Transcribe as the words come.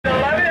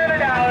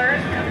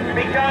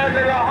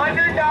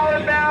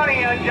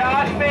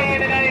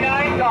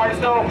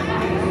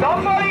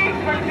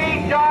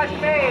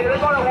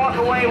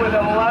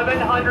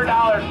$700,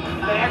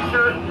 an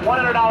extra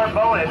 $100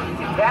 bonus.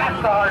 That's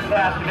the hard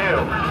task to do.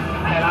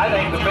 And I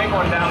think the big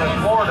one down in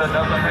Florida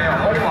doesn't pay a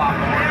whole lot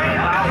more.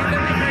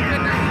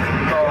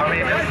 So, I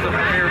mean, this is the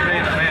premier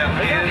big event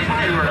in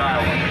Stuart,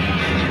 Iowa.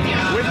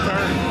 With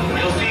turn.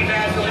 You'll see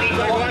Vaseline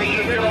on the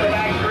intro of the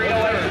back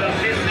 311 for the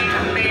missing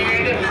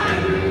man.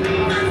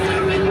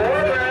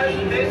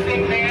 Walrod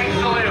missing man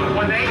salute.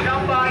 When they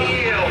come by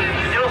you,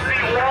 you'll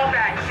see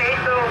Wallback take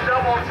those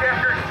double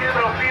checkers to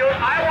the field.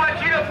 I want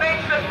you to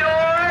make some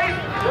noise.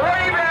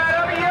 Wave at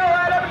them, yell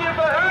at them, give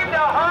a hoot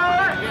to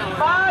her.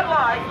 Five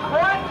like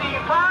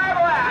 25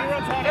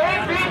 laps.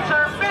 Eight beats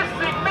are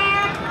missing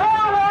man. 4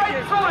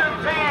 white salute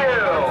to you.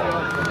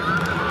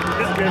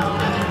 This is good.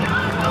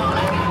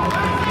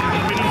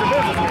 He's a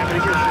businessman, but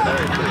he gives shit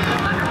there.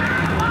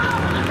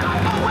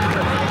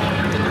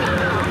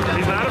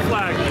 He's not a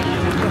flag.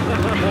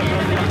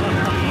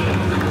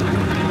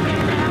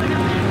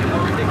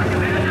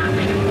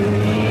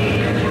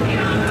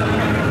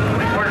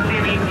 Or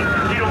Stevie,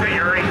 you don't get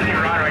your race in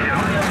your ride right now.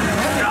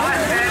 John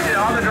said to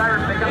all the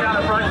drivers, they come down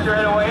the front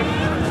straight away.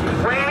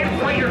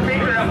 Point your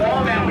finger at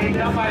Walnut when you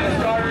come by the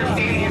starter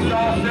seat. You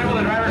saw several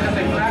of the drivers that's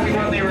exactly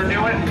what they were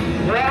doing.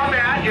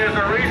 Walnut is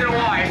the reason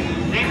why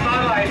these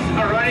Bud Lights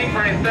are running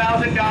for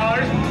 $1,000.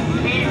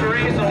 He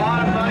raised a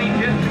lot of money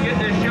just to get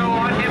this show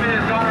on. Him and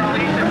his daughter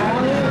Alicia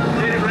both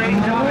did a great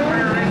job of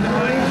trying to raise the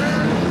money.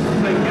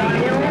 So you've got to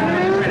give them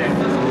that credit.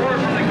 The support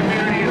from the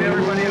community and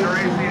everybody in the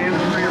racing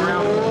industry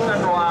around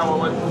Central Iowa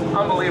was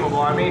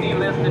unbelievable. I mean, he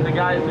listed the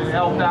guys who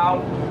helped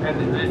out,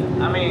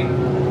 and I mean,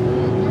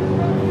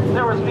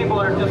 there was people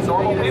that are just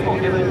normal people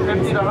giving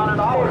 $50 to $100.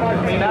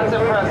 I mean, that's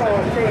impressive.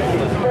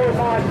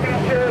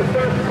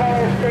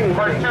 Of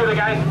course, two of the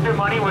guys who threw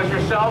money was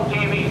yourself,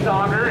 Jamie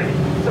Sauger, and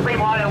Supreme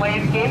Lawn and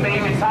Landscape, and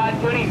even Todd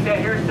Cooney said,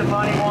 here's some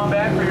money going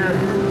back for your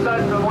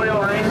son's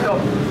memorial race. So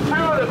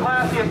two of the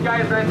classiest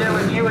guys right there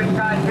with you and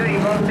Todd Cooney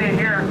both in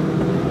here.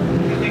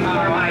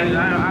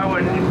 I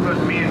wouldn't put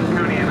me and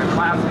Cooney in a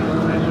classic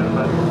position,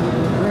 but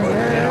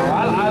you know,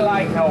 I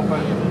like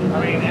helping. I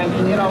mean,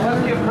 and you know,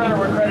 let's give credit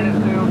where credit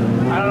is due.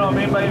 I don't know if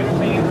anybody's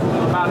seen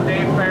about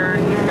Dave Farron.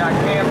 He's got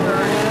cancer.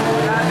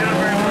 He's not doing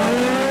very well.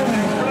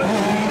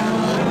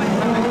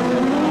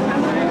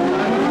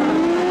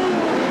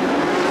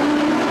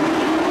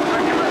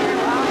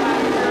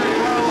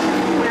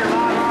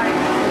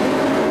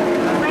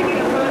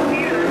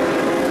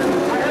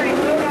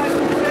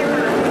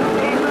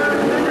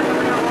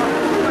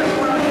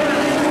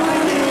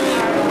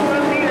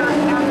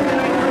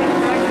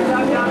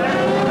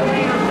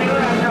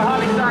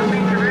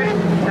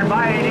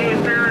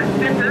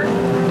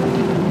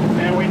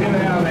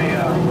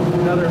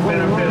 Another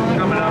benefit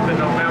coming up in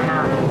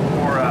November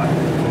for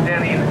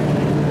Denny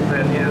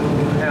that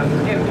has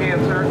skin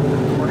cancer.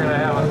 We're going to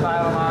have a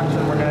silent auction.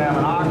 We're going to have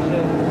an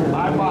auction.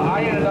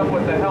 I ended up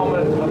with the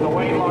helmet of the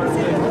Wayne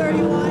Larson,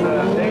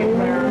 the Dave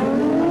Farron,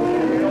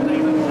 Bill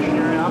Davis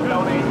Sr. I'm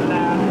donating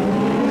that.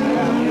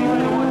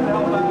 Anybody who wants to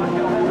help out,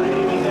 get a hold of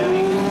Amy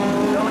Denny.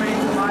 Donate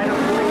some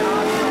items.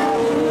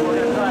 We're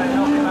going to try and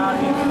help him out.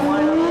 He's in the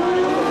lineup.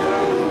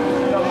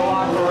 He does a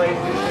lot for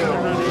races too.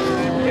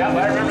 Yeah,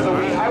 I remember the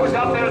week. I was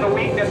out there the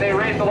week that they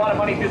raised a lot of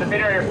money through the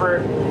pit area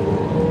for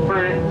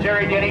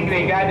Jerry Denning,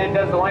 the guy that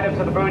does the lineups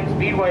of the Boone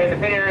Speedway in the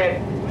pit area.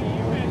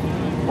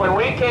 When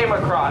we came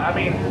across, I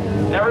mean,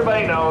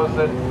 everybody knows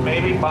that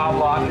maybe Bob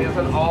Lawton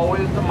isn't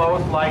always the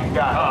most liked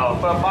guy.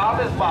 But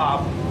Bob is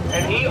Bob,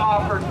 and he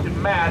offered to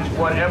match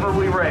whatever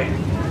we raised.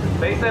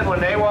 They said when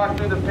they walked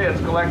through the pits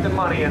collecting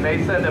money, and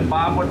they said that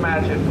Bob would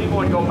match it, people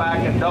would go back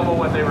and double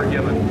what they were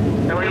given.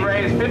 And we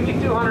raised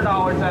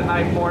 $5,200 that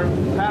night for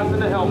him, passing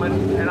the helmet,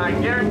 and I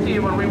guarantee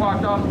you when we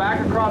walked off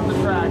back across the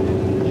track,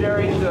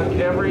 Jerry shook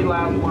every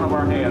last one of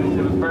our hands.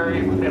 It was very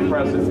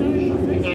impressive.